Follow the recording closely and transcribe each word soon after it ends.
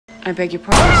I beg your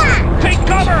pardon, sir. Take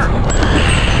cover!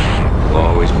 Will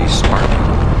always be smart.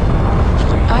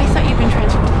 I thought you'd been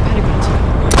transferred to the Pentagon, sir.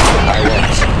 I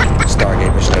was.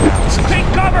 Stargate mission analysis. Take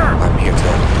cover! I'm here to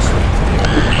help you.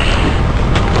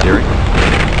 Derek?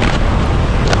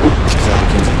 Is that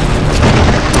McKinsey?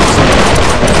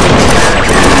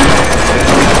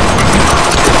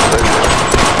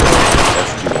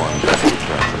 SG1 just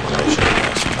returned from a mission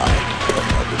last night. But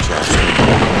had the chance to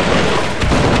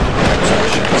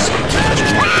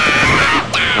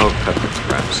no cut the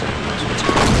crap, That's what's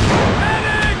going on.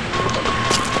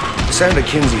 Senator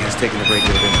Kinsey has taken a great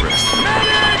deal of interest.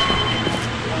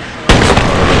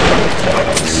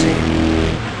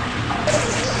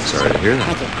 Sorry to hear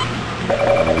that.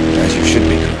 As you should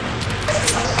be.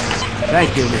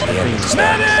 Thank you, Mr. Freeman.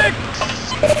 Medic!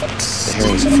 The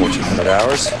hearings are 1,400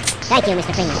 hours. Thank you,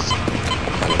 Mr. Freeman.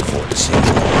 I look forward to seeing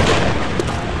you.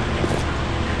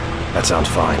 That sounds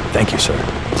fine. Thank you, sir.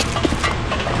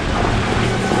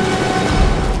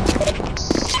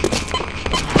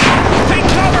 Take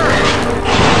cover!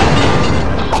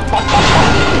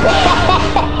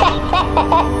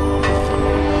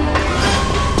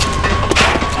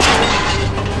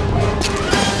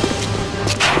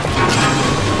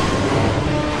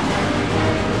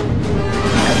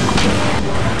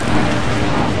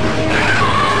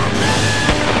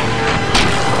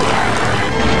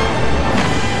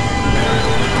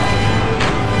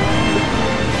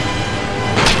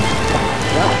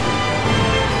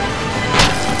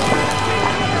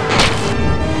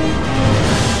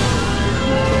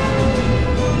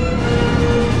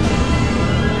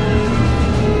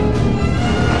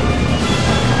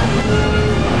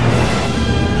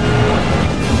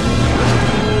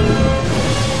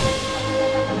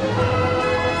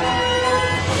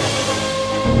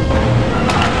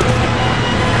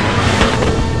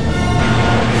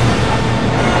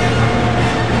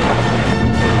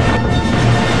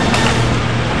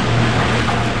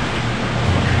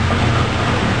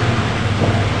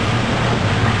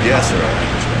 Yes, sir, I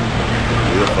understand.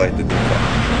 We'll fight the good fight.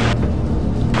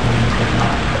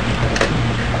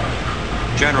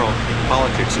 General,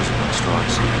 politics isn't my strong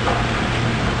suit.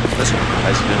 Listen,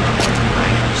 President,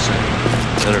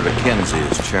 90%. Senator Kinsey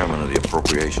is chairman of the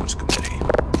Appropriations Committee.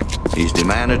 He's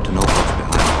demanded to know what's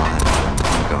behind the lines of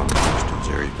Pentagon Houston's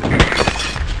area business.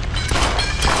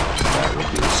 That would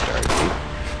be the Stargate.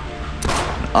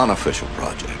 An unofficial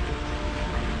project.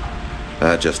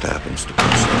 That just happens to be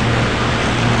so.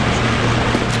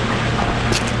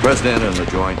 The President and the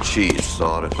Joint Chiefs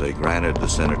thought if they granted the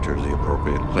Senator the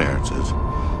appropriate clearances,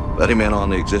 let him in on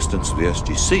the existence of the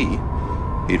SGC,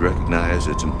 he'd recognize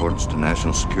its importance to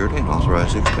national security and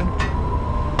authorize the expenditure.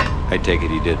 I take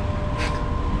it he did.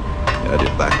 That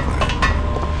did backfire.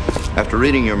 After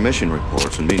reading your mission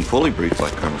reports and being fully briefed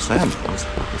by Colonel Samuels,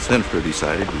 the Senator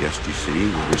decided the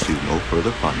SGC will receive no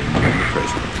further funding from the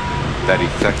President. That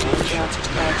effectively shuts us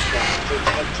down.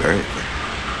 Very effective.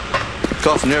 It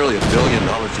cost nearly $1 billion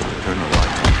just to turn the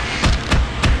lights on.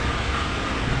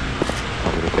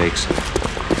 Over the bake sale.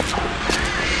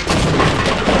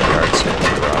 Yard sale in the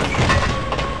garage.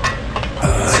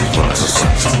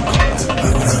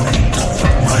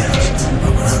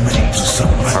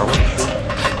 Are we?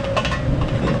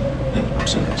 I'm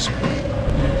sorry, sir.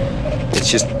 It's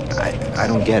just, I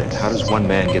don't get it. How does one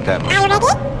man get that much?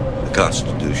 The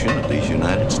Constitution of these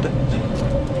United States.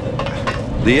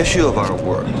 The issue of our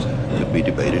works could be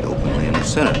debated openly in the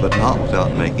Senate, but not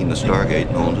without making the Stargate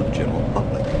known to the general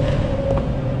public.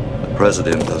 The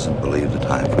President doesn't believe the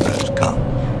time for that has come.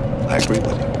 I agree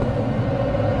with him.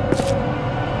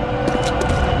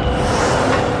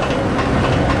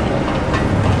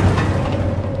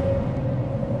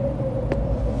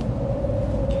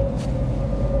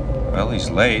 Well, he's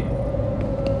late.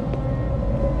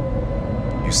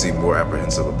 You seem more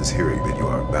apprehensive of this hearing than you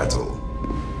are of battle.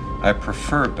 I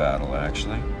prefer battle,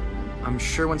 actually. I'm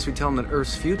sure once we tell him that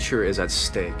Earth's future is at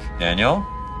stake. Daniel?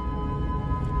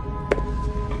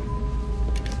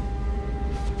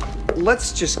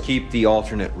 Let's just keep the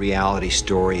alternate reality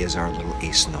story as our little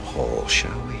ace in the hole,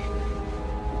 shall we?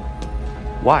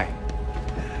 Why?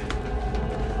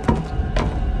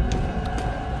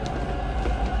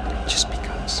 Just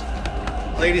because.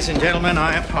 Ladies and gentlemen,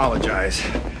 I apologize.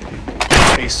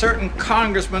 A certain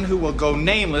congressman who will go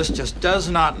nameless just does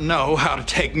not know how to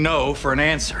take no for an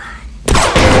answer.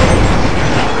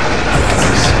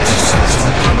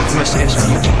 Miss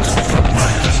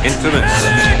SG1. Infamous.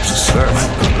 Sir.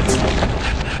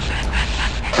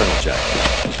 Colonel Jack.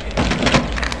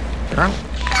 Colonel?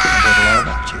 I've heard a lot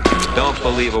about you. Don't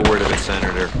believe a word of it,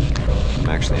 Senator. I'm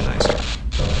actually a nice guy.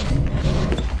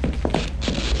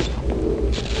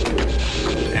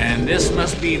 And This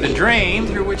must be the drain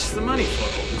through which the money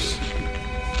flows.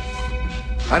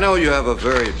 I know you have a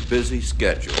very busy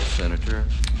schedule, Senator.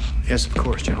 Yes, of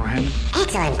course, General Hammond.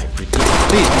 Excellent. Please be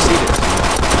seated.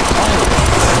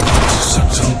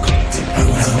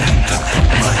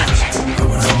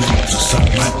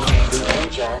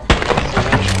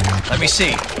 Let me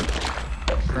see.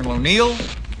 Colonel O'Neill,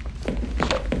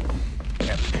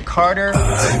 Captain Carter,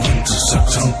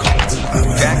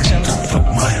 Jackson,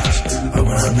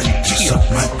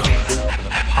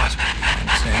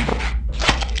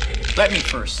 Let me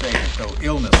first say that though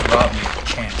illness robbed me of the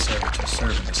chance ever to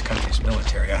serve in this country's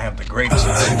military, I have the greatest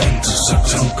respect,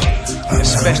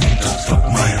 especially those who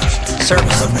have made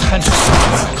service of country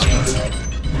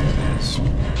as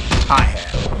I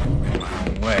have in my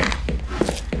own way.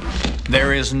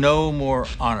 There is no more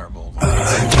honorable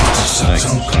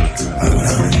vocation.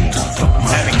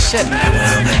 Having said that,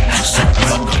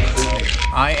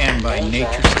 I am by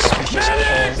nature suspicious of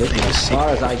all things as far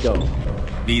as I go.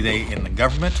 Be they in the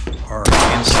government or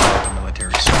inside the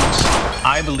military service.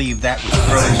 I believe that which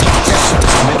grows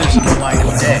withers in the light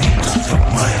of day.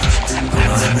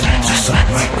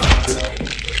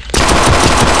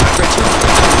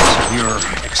 Your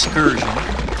excursion,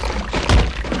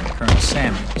 Colonel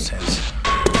Samuels has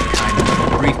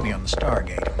kindly briefed me on the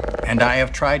Stargate, and I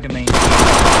have tried to maintain.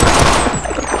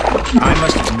 I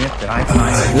must admit that I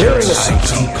find the very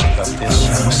idea of this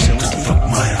facility,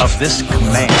 of this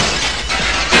command.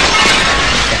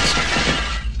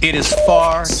 It is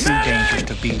far too dangerous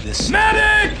to be this simple.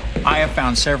 I have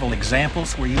found several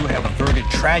examples where you have averted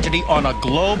tragedy on a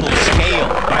global scale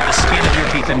by the skin of your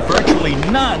teeth, and virtually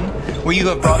none where you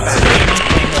have brought back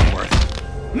anything of worth.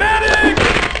 Medic!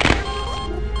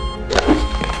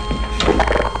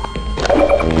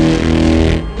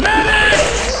 Medic!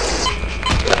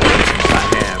 I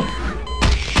have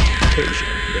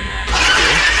occasionally been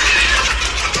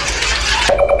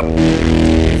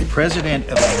the President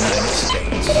of the United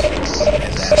States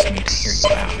has asked me to hear you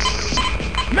out.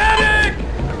 Medic!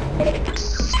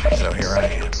 So here I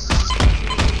am.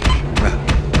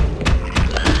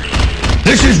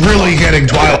 This is really getting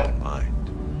Twilight.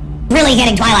 Really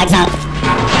getting Twilight Zone.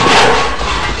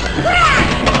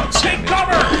 Take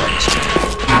cover!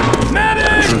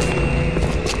 Medic!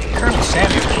 Colonel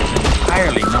Samuels is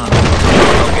entirely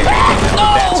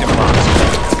that's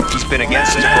impossible. He's been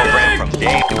against this program from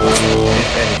day one.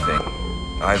 If anything,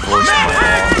 I voiced my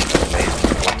awe amazed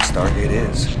at what the Stargate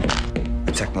is.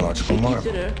 A technological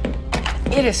marvel.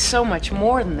 It is so much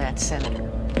more than that, Senator.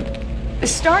 The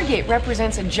Stargate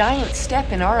represents a giant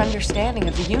step in our understanding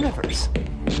of the universe.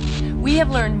 We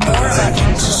have learned more about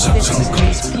quantum physics in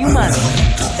these few months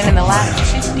than in the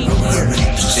last 50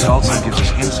 years. It also gives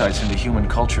us insights into human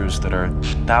cultures that are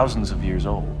thousands of years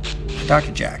old.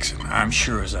 Dr. Jackson, I'm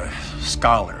sure as a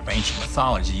scholar of ancient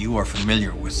mythology, you are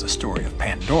familiar with the story of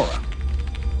Pandora.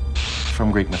 From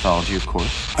Greek mythology, of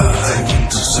course. The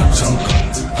first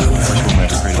woman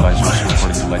ever created by Zeus,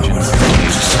 according to legend.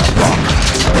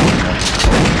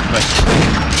 But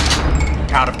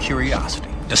out of curiosity,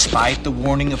 despite the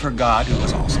warning of her god, who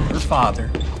was also her father,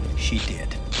 she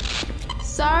did.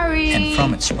 Sorry. And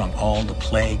from it sprung all the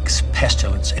plagues,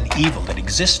 pestilence, and evil that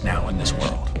exists now in this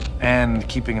world. And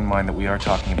keeping in mind that we are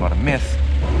talking about a myth,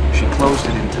 she closed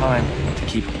it in time to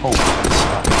keep hope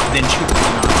inside. Then she would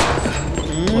not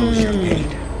close your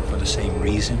gate for the same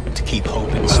reason, to keep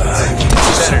hope inside.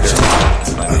 Senator,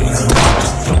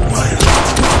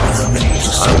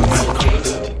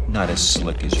 I'm not as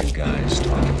slick as you guys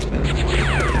talk about.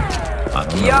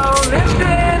 Yo,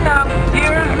 listen up,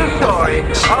 here's the story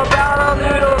about a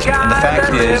little guy And the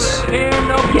fact that is, lives in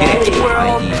a gay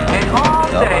world, and all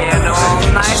day and all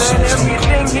night, and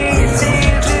everything he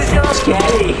sees is just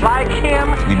gay. Like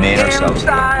him, we made ourselves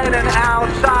inside and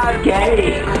outside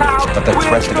gay. But the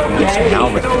threat that grows now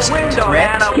represents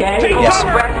Threat? Yes,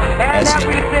 sir. And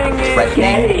everything is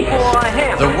gay for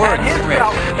him. The word and threat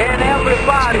himself and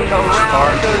everybody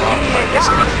around started off by this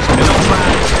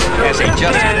as a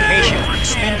justification for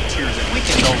expenditures that we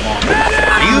can no longer.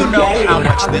 Do you know how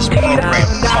much this program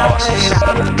costs?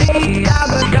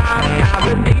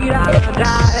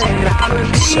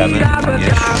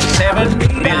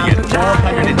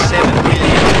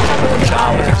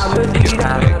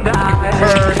 $7,407,000,000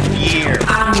 per year.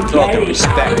 With all due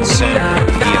respect, Senator,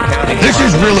 the accounting... This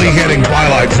is really getting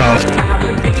Twilight Zone.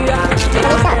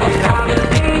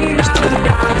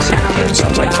 It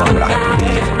sounds like fun, but I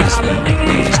believe it's the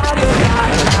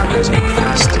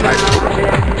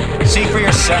greatest. See for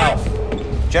yourself.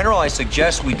 General, I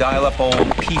suggest we dial up old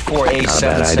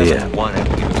P4A771, I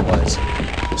believe it was.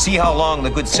 See how long the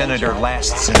good senator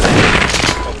lasts in that.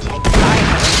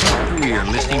 career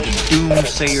listening to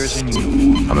doomsayers in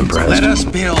uniform. I'm impressed. Let us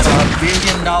build our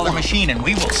billion-dollar machine and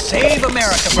we will save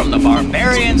America from the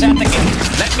barbarians at the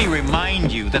gate. Let me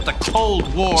remind you that the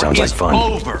Cold War Sounds like is fun.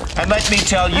 over. And let me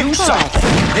tell you something.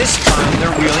 This time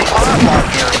there really are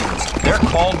barbarians. They're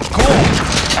called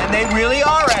ghouls. And they really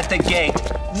are at the gate.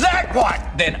 That what?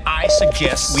 Then I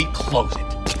suggest we close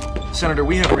it. Senator,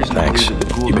 we have reason Thanks. to believe that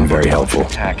the ghouls You've been very are going to helpful.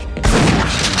 attack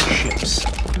enforcing ships.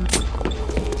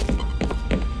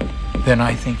 Then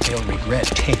I think they'll regret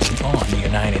taking on the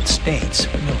United States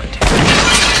military.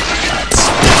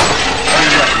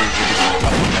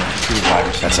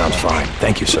 That sounds fine.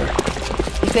 Thank you, sir.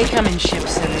 If they come in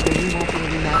ships, Senator, you won't be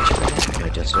any match for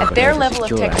them. At their level of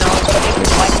technology, they could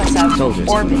wipe us out of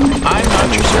orbit. I'm not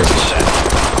your service.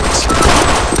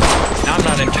 I'm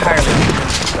not entirely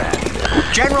convinced of that.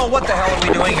 General, what the hell are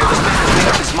we doing here? This man has made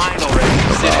up his mind already.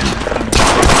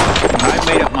 I've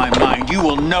made up my mind. You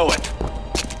will know it.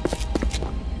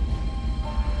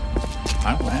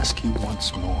 I will ask you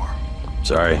once more.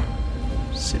 Sorry.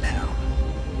 Sit down.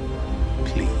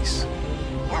 Please.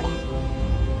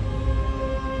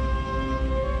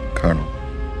 Colonel.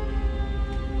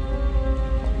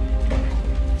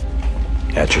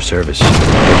 At your service.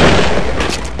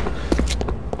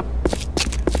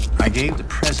 I gave the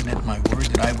president my word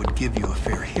that I would give you a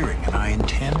fair hearing, and I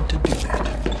intend to do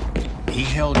that. He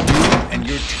held you and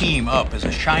your team up as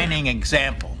a shining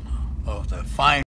example of the fine